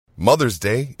Mother's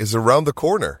Day is around the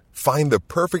corner. Find the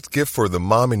perfect gift for the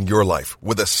mom in your life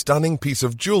with a stunning piece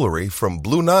of jewelry from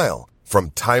Blue Nile.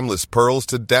 From timeless pearls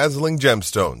to dazzling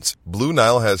gemstones, Blue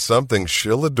Nile has something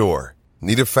she'll adore.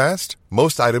 Need it fast?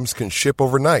 Most items can ship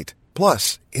overnight.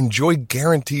 Plus, enjoy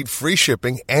guaranteed free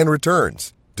shipping and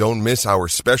returns. Don't miss our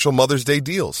special Mother's Day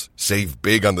deals. Save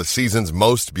big on the season's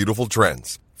most beautiful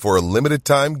trends. For a limited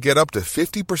time, get up to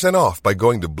 50% off by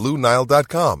going to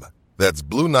BlueNile.com. That's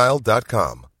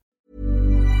BlueNile.com.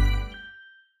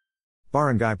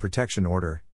 Barangay Protection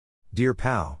Order. Dear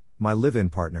PAO, my live-in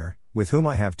partner, with whom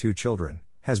I have 2 children,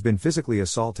 has been physically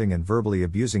assaulting and verbally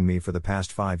abusing me for the past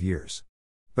 5 years.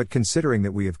 But considering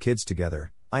that we have kids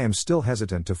together, I am still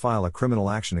hesitant to file a criminal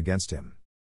action against him.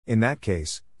 In that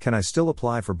case, can I still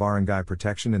apply for barangay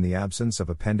protection in the absence of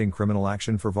a pending criminal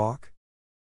action for VOC?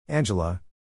 Angela.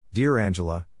 Dear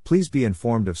Angela, please be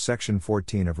informed of Section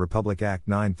 14 of Republic Act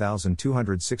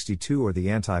 9262 or the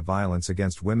Anti-Violence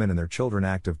Against Women and Their Children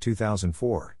Act of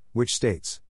 2004, which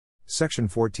states, Section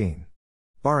 14.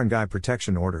 Barangay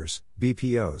Protection Orders,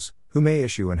 BPOs, who may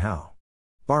issue and how.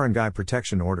 Barangay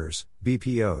Protection Orders,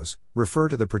 BPOs, refer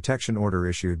to the protection order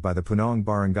issued by the Punong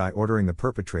Barangay ordering the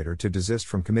perpetrator to desist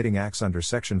from committing acts under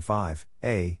Section 5,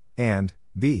 A, and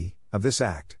B, of this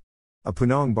Act. A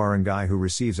Punong Barangay who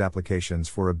receives applications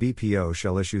for a BPO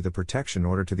shall issue the protection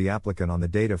order to the applicant on the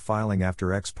date of filing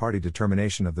after ex-parte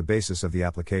determination of the basis of the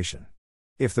application.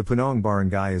 If the Punong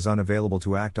Barangay is unavailable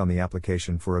to act on the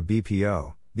application for a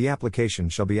BPO, the application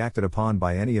shall be acted upon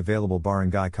by any available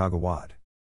barangay kagawad.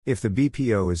 If the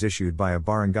BPO is issued by a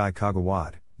barangay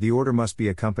kagawad, the order must be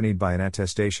accompanied by an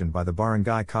attestation by the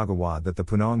barangay kagawad that the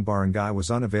Punong Barangay was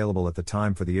unavailable at the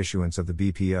time for the issuance of the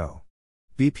BPO.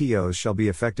 BPOs shall be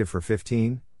effective for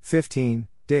 15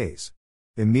 days.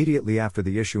 Immediately after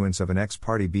the issuance of an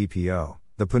ex-parte BPO,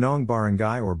 the Punong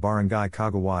Barangay or barangay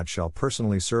kagawad shall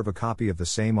personally serve a copy of the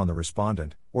same on the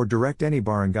respondent, or direct any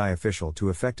barangay official to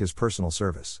effect his personal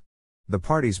service. The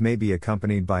parties may be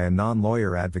accompanied by a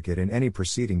non-lawyer advocate in any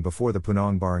proceeding before the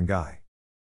Punong Barangay.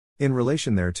 In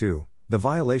relation thereto, the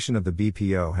violation of the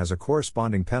BPO has a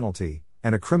corresponding penalty,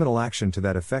 and a criminal action to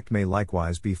that effect may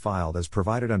likewise be filed as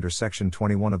provided under Section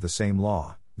 21 of the same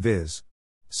law, viz.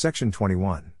 Section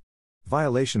 21.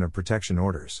 Violation of Protection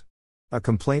Orders. A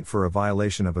complaint for a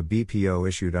violation of a BPO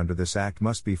issued under this Act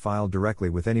must be filed directly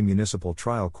with any municipal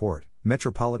trial court,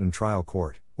 metropolitan trial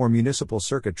court, or municipal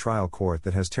circuit trial court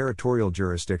that has territorial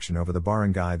jurisdiction over the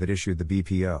barangay that issued the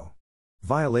BPO.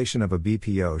 Violation of a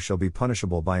BPO shall be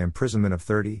punishable by imprisonment of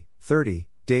 30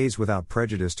 days without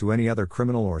prejudice to any other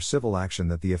criminal or civil action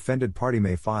that the offended party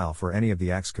may file for any of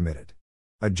the acts committed.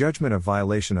 A judgment of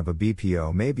violation of a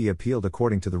BPO may be appealed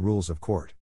according to the rules of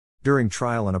court. During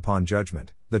trial and upon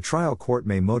judgment, the trial court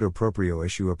may motu proprio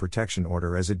issue a protection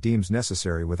order as it deems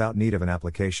necessary without need of an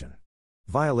application.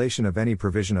 Violation of any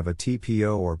provision of a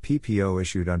TPO or PPO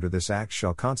issued under this Act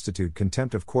shall constitute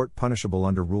contempt of court punishable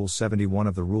under Rule 71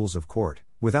 of the Rules of Court,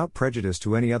 without prejudice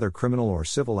to any other criminal or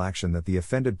civil action that the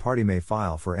offended party may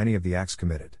file for any of the acts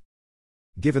committed.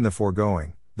 Given the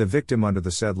foregoing, the victim under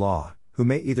the said law, who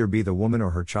may either be the woman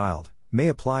or her child, may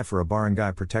apply for a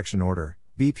barangay protection order,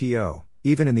 BPO,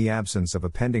 even in the absence of a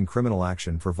pending criminal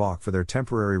action for VOC for their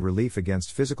temporary relief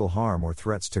against physical harm or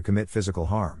threats to commit physical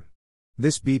harm.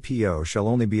 This BPO shall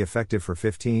only be effective for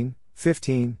 15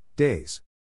 days.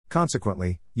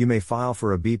 Consequently, you may file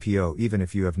for a BPO even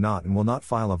if you have not and will not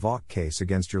file a VOC case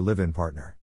against your live-in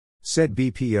partner. Said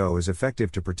BPO is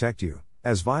effective to protect you,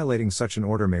 as violating such an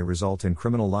order may result in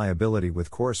criminal liability with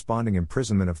corresponding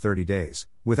imprisonment of 30 days,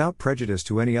 without prejudice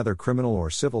to any other criminal or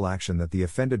civil action that the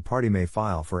offended party may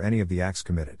file for any of the acts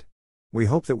committed. We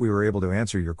hope that we were able to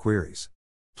answer your queries.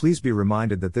 Please be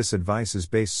reminded that this advice is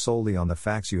based solely on the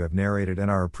facts you have narrated and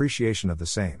our appreciation of the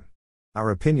same. Our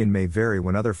opinion may vary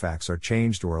when other facts are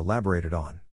changed or elaborated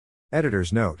on.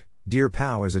 Editor's note: Dear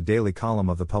PAO is a daily column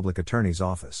of the Public Attorney's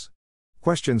Office.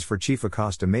 Questions for Chief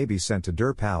Acosta may be sent to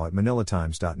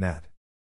dirpao@manilatimes.net.